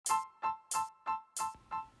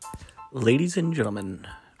Ladies and gentlemen,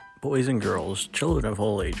 boys and girls, children of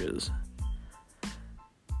all ages,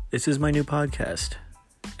 this is my new podcast,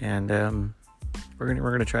 and we're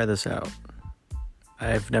gonna try this out.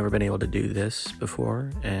 I've never been able to do this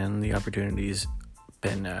before, and the opportunity's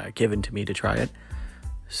been given to me to try it,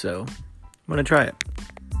 so I'm gonna try it.